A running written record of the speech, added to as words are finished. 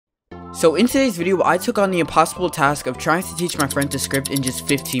So in today's video, I took on the impossible task of trying to teach my friend to script in just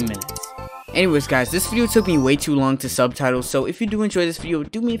 15 minutes. Anyways guys, this video took me way too long to subtitle, so if you do enjoy this video,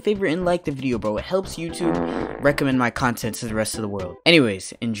 do me a favor and like the video, bro. It helps YouTube recommend my content to the rest of the world.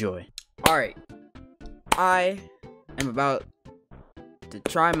 Anyways, enjoy. Alright, I am about to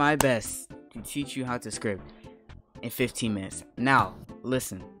try my best to teach you how to script in 15 minutes. Now,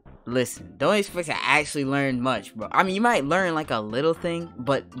 listen. Don't expect to actually learn much, bro. I mean, you might learn like a little thing,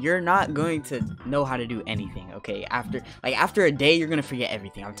 but you're not going to know how to do anything, okay? After a day, you're gonna forget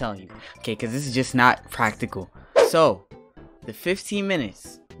everything, I'm telling you, okay? Because this is just not practical. So, the 15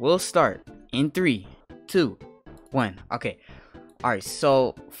 minutes will start in 3, 2, 1. Okay. Alright,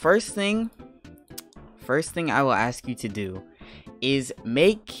 so first thing I will ask you to do is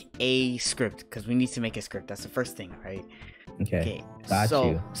make a script, because we need to make a script. That's the first thing, alright? Okay. Got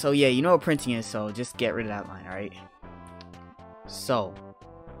you. So yeah, you know what printing is, so just get rid of that line, alright? So,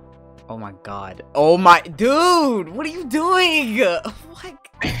 oh my god. Oh my dude, what are you doing? What?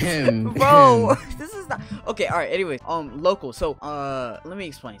 Bro, this is not okay. Alright, anyways, local. So let me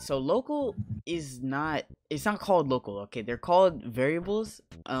explain. So local is not, it's not called local, okay? They're called variables.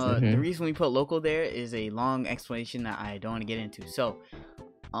 The reason we put local there is a long explanation that I don't want to get into. So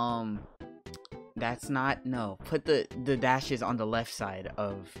that's not, no, put the dashes on the left side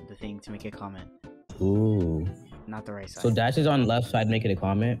of the thing to make a comment. Ooh, not the right side. So dashes on left side make it a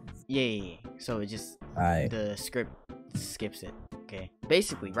comment? Yeah. So it just, the script skips it. Okay,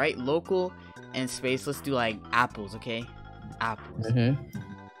 basically, right? Local and space. Let's do like apples. Okay, apples.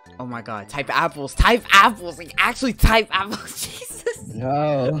 Oh my god, type apples, like actually type apples. Jesus.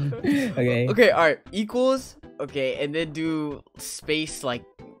 No. Okay, all right, equals. Okay, and then do space like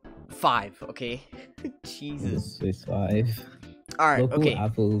 5. Okay. Jesus. Space 5. All right. Local okay,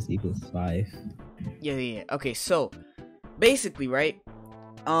 apples equals 5. Yeah. Okay, so basically, right,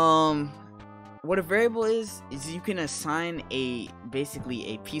 what a variable is you can assign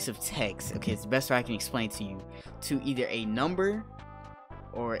basically a piece of text. Okay, it's the best way I can explain to you, to either a number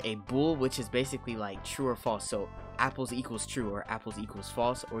or a bool, which is basically like true or false. So apples equals true or apples equals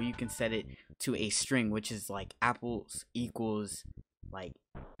false, or you can set it to a string, which is like apples equals like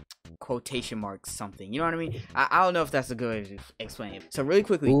quotation marks something, you know what I mean? I don't know if that's a good way to explain it. So really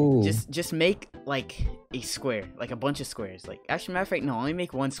quickly, just make like a square, like a bunch of squares. Like, actually, matter of fact, no, only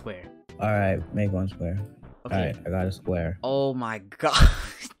make one square. All right, make one square. Okay. All right, I got a square. Oh my god.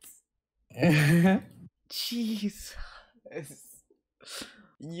 Jeez.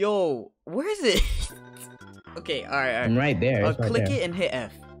 Yo, where is it? Okay, all right. I'm right there. Click it and hit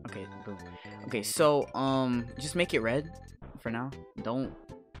F. Okay, boom. Okay, so just make it red for now. Don't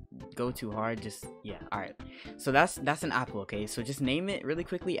go too hard. Just, yeah. All right. So that's an apple. Okay, so just name it really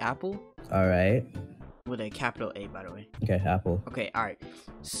quickly. Apple. All right. With a capital A, by the way. Okay, apple. Okay, all right.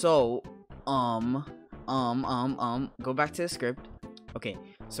 So go back to the script. Okay,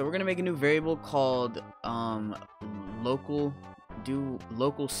 so we're gonna make a new variable called local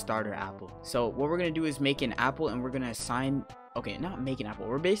starter apple. So what we're gonna do is make an apple, and we're gonna assign, okay, not make an apple,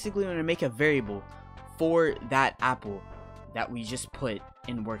 we're basically gonna make a variable for that apple that we just put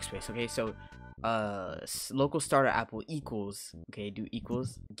in workspace. Okay, so local starter apple equals, okay, do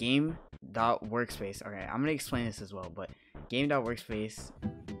equals game dot workspace. Okay, I'm gonna explain this as well, but game dot workspace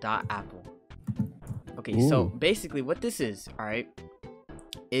dot apple. Okay, so basically what this is, all right,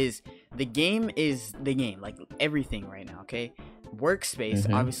 is the game, like everything right now. Okay,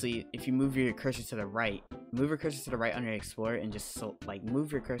 workspace, obviously, if you move your cursor to the right, under Explorer, and just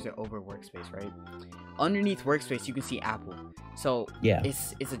move your cursor over workspace, right? Underneath workspace, you can see apple. So yeah,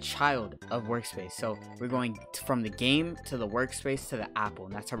 it's a child of workspace. So we're going from the game to the workspace to the apple,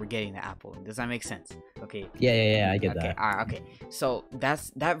 and that's how we're getting the apple. Does that make sense? Okay. Yeah, I get that. All right, okay. So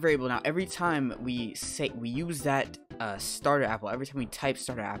that's that variable. Now every time we use that starter apple, every time we type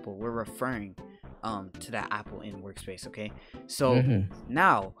starter apple, we're referring to that apple in workspace. Okay, so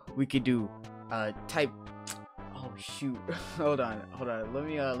now we could do type, oh shoot, hold on, let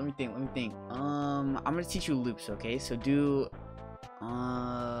me think. I'm gonna teach you loops. Okay, so do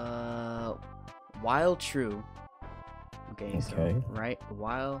while true. Okay, so right,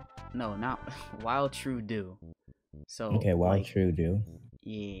 while, no, not while true do. So okay, while true do.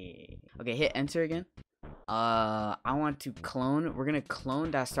 Yeah. Okay, hit enter again. I want to clone. We're gonna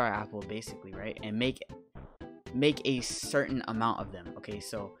clone that star apple basically, right? And make a certain amount of them. Okay,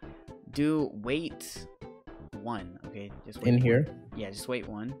 so do wait 1. Okay, just wait in 1. here. Yeah, just wait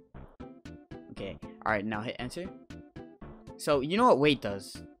 1. Okay. All right, now hit enter. So you know what wait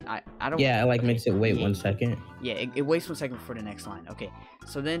does? I don't. Yeah, it like makes it wait 1 second. Yeah, it waits 1 second for the next line. Okay,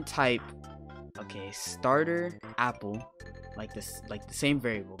 so then type, okay, starter apple like this, like the same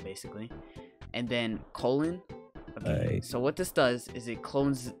variable basically, and then colon. Okay, so what this does is it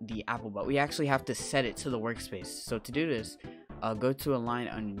clones the apple, but we actually have to set it to the workspace. So to do this, go to a line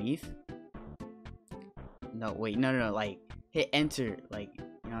underneath. No, wait, no, like hit enter, like, you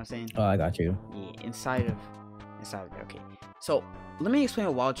know what I'm saying? Oh, I got you. Yeah, inside of it. Okay, so let me explain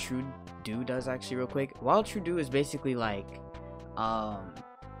what while true do does actually real quick. While true do is basically like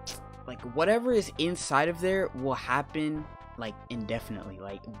whatever is inside of there will happen like indefinitely,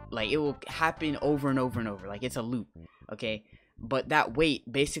 like it will happen over and over and over, like it's a loop. Okay, but that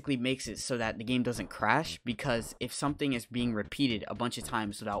wait basically makes it so that the game doesn't crash, because if something is being repeated a bunch of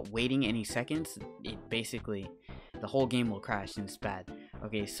times without waiting any seconds, it basically, the whole game will crash and it's bad.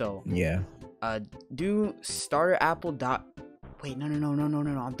 Okay, so yeah, do starter apple dot, wait, no,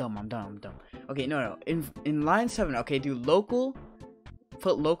 I'm dumb. Okay, no, in line 7, okay, do local,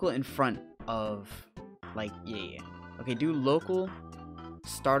 put local in front of, like, yeah. Okay, do local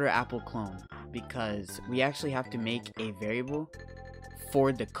starter apple clone, because we actually have to make a variable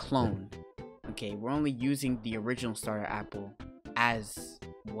for the clone. Okay, we're only using the original starter apple as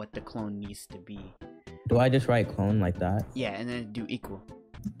what the clone needs to be. Do I just write clone like that? Yeah, and then do equal.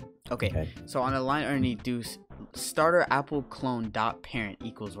 Okay, so on a line underneath, do starter apple clone dot parent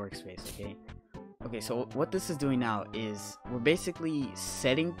equals workspace. Okay, so what this is doing now is we're basically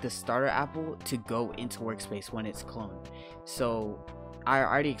setting the starter apple to go into workspace when it's cloned. So I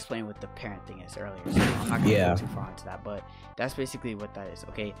already explained what the parent thing is earlier, so I'm not gonna go too far into that, but that's basically what that is.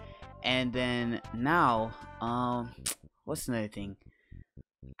 Okay, and then now what's another thing?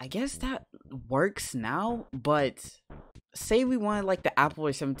 I guess that works now, but say we wanted like the apple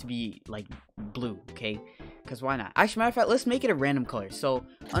or something to be like blue, okay, because why not? Actually, matter of fact, let's make it a random color. So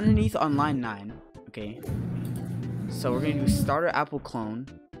underneath on line 9, okay, so we're gonna do starter apple clone,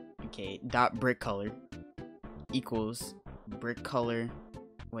 okay, dot brick color equals brick color,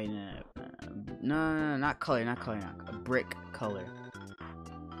 wait, no, not color, brick color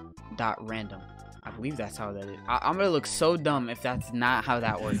dot random. I believe that's how that is. I'm gonna look so dumb if that's not how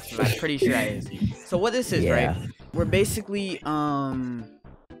that works, but I'm pretty sure that is. So what this is, right, we're basically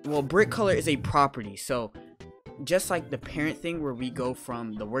well, brick color is a property, so just like the parent thing where we go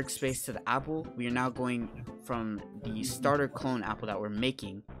from the workspace to the apple, we are now going from the starter clone apple that we're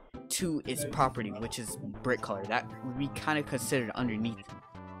making to its property, which is brick color. That would be kind of considered underneath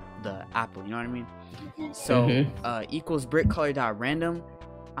the apple, you know what I mean? So equals brick color dot random.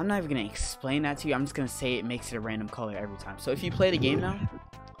 I'm not even gonna explain that to you, I'm just gonna say it makes it a random color every time. So if you play the game now,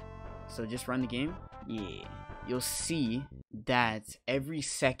 so just run the game, yeah, you'll see that every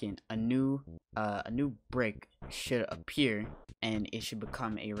second a new brick should appear and it should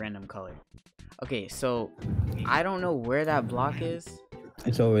become a random color. Okay, so I don't know where that block is.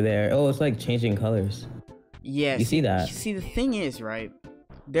 It's over there. Oh, it's like changing colors. Yeah, you see that? See, the thing is, right,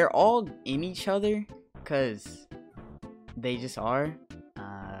 they're all in each other because they just are,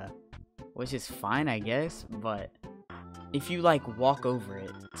 which is fine, I guess, but if you like walk over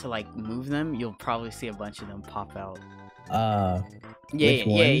it to like move them, you'll probably see a bunch of them pop out.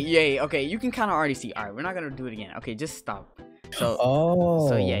 Yeah. Okay, you can kind of already see. All right, we're not gonna do it again. Okay, just stop. So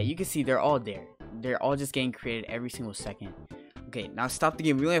so yeah, you can see they're all there. They're all just getting created every single second. Okay, now stop the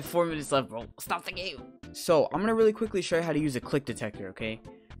game. We only have 4 minutes left, bro. Stop the game. So I'm gonna really quickly show you how to use a click detector. Okay,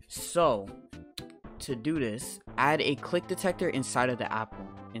 so to do this, add a click detector inside of the apple,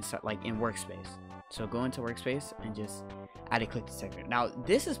 inside like in workspace. So go into workspace and just add a click detector. Now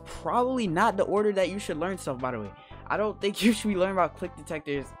this is probably not the order that you should learn stuff, by the way. I don't think you should be learning about click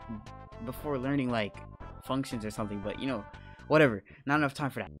detectors before learning like functions or something, but you know, whatever, not enough time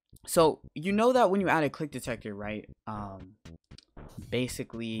for that. So you know that when you add a click detector, right,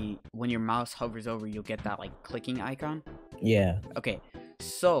 basically when your mouse hovers over, you'll get that like clicking icon. Yeah. Okay,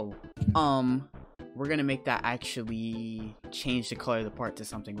 so we're gonna make that actually change the color of the part to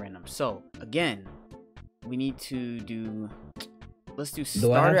something random. So again, we need to do, let's do starter.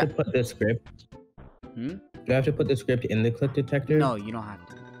 Do I have to put the script? Do I have to put the script in the click detector? No, you don't have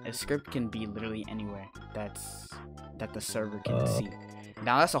to. A script can be literally anywhere that the server can see.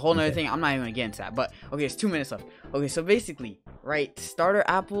 Now that's a whole nother thing. I'm not even gonna get into that. But okay, it's 2 minutes left. Okay, so basically, right, starter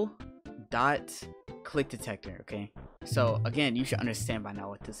apple dot click detector. Okay, so again, you should understand by now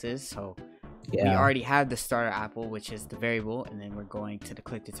what this is. So we already have the starter apple, which is the variable, and then we're going to the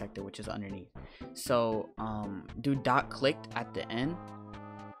click detector, which is underneath. So do dot clicked at the end,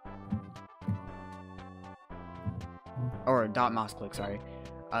 or dot mouse click, sorry,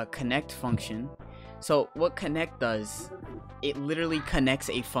 connect function. So what connect does, it literally connects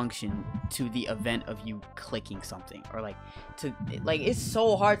a function to the event of you clicking something, or like it's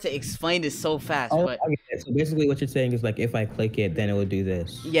so hard to explain this so fast. Oh, but okay. So basically what you're saying is like if I click it, then it will do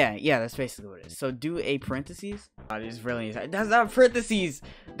this. yeah, that's basically what it is. So do a parentheses. Oh, this is really, that's not parentheses,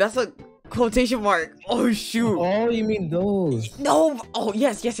 that's a quotation mark. Oh shoot. Oh, you mean those? No. Oh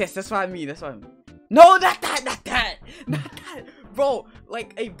yes, that's what I mean. No, not that, bro.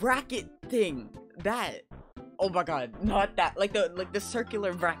 Like a bracket thing. That. Oh my god, not that. Like the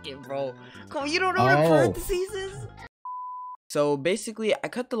circular bracket, bro. Come on, you don't know what a parentheses is? So basically, I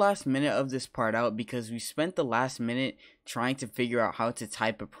cut the last minute of this part out because we spent the last minute trying to figure out how to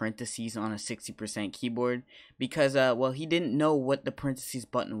type a parentheses on a 60% keyboard because, well, he didn't know what the parentheses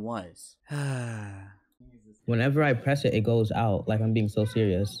button was. Whenever I press it, it goes out. Like, I'm being so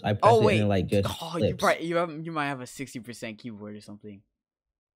serious. I press it and it, like, just flips. You might have a 60% keyboard or something.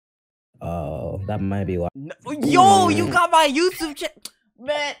 Oh, that might be why. No, yo, you got my YouTube channel.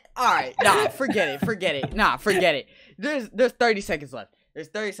 Man, alright, nah, forget it. Nah, forget it. There's 30 seconds left.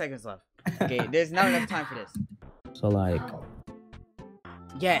 Okay, there's not enough time for this. So like,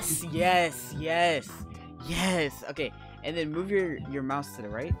 yes. Okay, and then move your mouse to the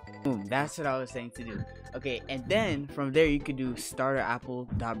right. Boom, that's what I was saying to do. Okay, and then from there you could do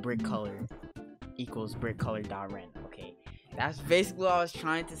starterapple.brickcolor equals brickcolor.random. Okay, that's basically what I was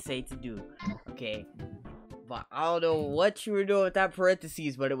trying to say to do. Okay, but I don't know what you were doing with that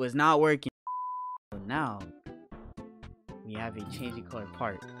parentheses, but it was not working. So now we have a changing color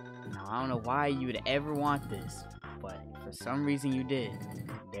part. Now I don't know why you would ever want this, but for some reason you did.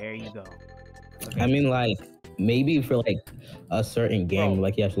 There you go. Okay. I mean, like, maybe for like a certain game,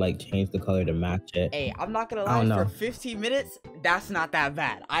 like you have to like change the color to match it. Hey, I'm not gonna lie, for 15 minutes, that's not that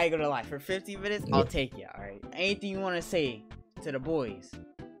bad. I ain't gonna lie, for 15 minutes, I'll take it, alright? Anything you wanna say to the boys?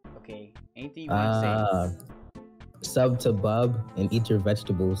 Okay, anything you wanna say? Sub to Bub and eat your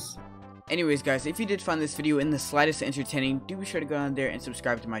vegetables. Anyways, guys, if you did find this video in the slightest entertaining, do be sure to go on there and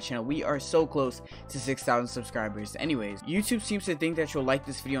subscribe to my channel. We are so close to 6,000 subscribers. Anyways, YouTube seems to think that you'll like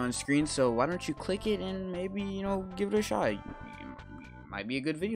this video on screen, so why don't you click it and maybe, you know, give it a shot. It might be a good video.